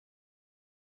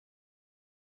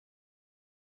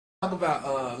Talk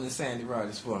about Miss Sandy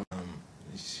Rogers for me.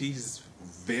 She's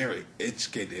very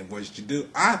educated in what she do.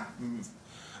 I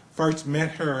first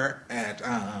met her at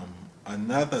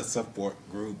another support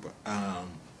group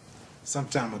some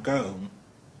time ago.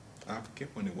 I forget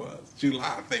when it was,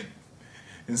 July, I think.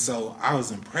 And so I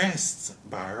was impressed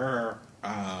by her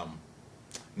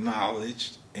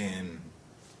knowledge and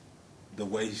the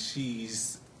way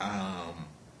she's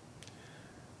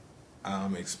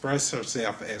expressed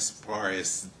herself as far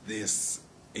as this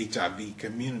HIV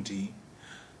community.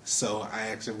 So I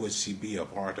asked her would she be a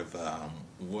part of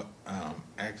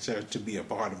asked her to be a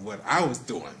part of what I was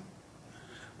doing.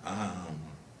 What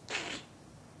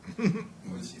did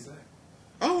she say?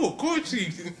 Oh, of course she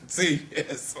said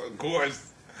yes, of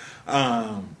course.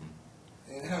 And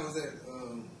how was that?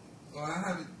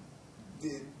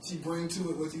 Did she bring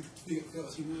to it what you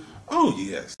felt she would? Oh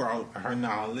yes, her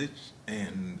knowledge,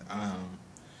 and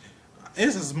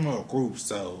it's a small group,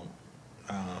 so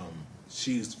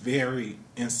she's very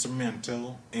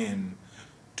instrumental in.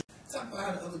 Talk about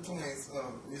how the other clients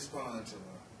respond to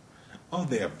her. Oh,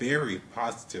 they're very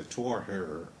positive toward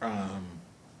her.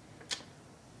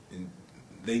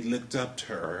 They looked up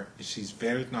to her. She's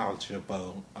very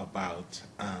knowledgeable about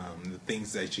the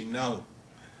things that she knows.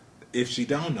 If she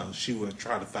don't know, she will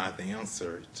try to find the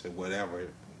answer to whatever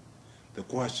the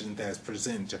question that's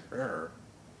presented to her.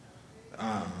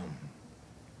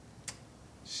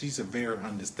 She's a very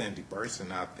understanding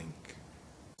person, I think.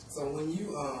 So when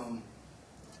you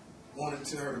wanted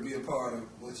her to be a part of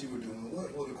what you were doing,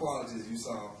 what were the qualities you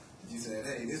saw that you said,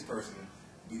 hey, this person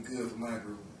would be good for my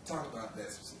group? Talk about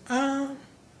that specifically.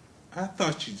 I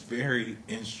thought she's very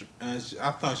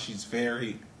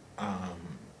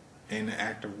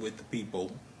interactive with the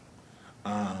people.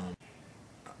 A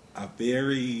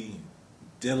very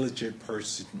diligent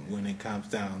person when it comes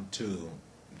down to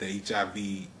the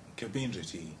HIV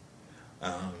community.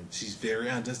 She's very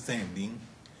understanding.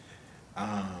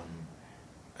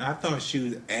 I thought she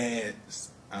would add,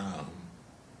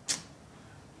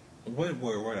 what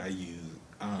word would I use?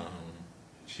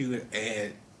 She would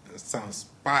add some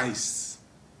spice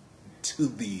to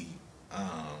the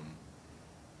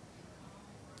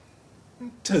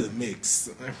mix,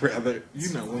 rather,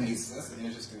 you know. When you, that's an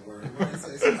interesting word. Why do you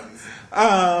say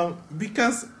spice?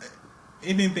 Because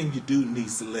anything you do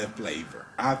needs to live flavor,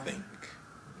 I think.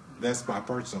 That's my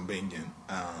personal opinion.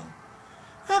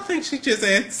 I think she just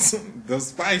adds the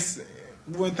spice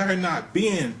with her not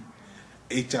being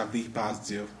HIV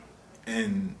positive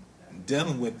and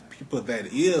dealing with people that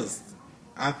is.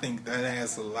 I think that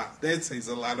has a lot. That says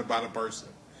a lot about a person,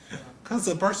 because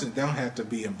a person don't have to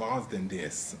be involved in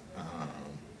this.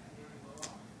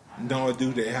 Nor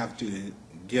do they have to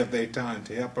give their time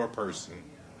to help a person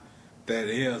that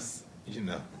is, you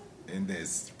know, in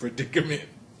this predicament.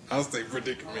 I'll say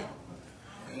predicament.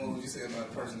 And what would you say about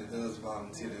a person that does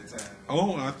volunteer their time?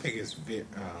 Oh, I think it's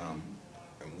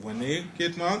when they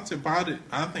get knowledge about it,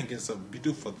 I think it's a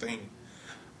beautiful thing.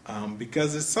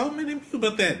 Because there's so many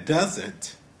people that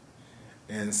doesn't,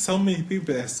 and so many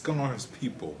people that scars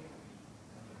people.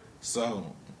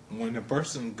 So when a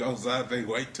person goes out, they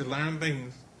wait to learn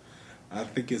things. I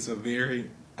think it's a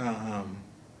very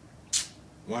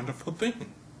wonderful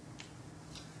thing.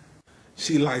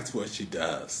 She likes what she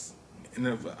does. And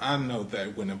if I know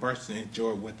that when a person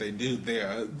enjoys what they do, they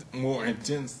are more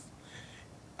intense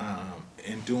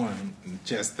in doing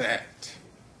just that.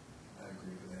 I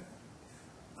agree with that.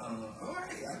 All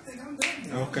right, I think I'm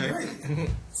done. Okay. Great.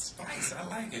 Spice, I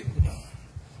like it.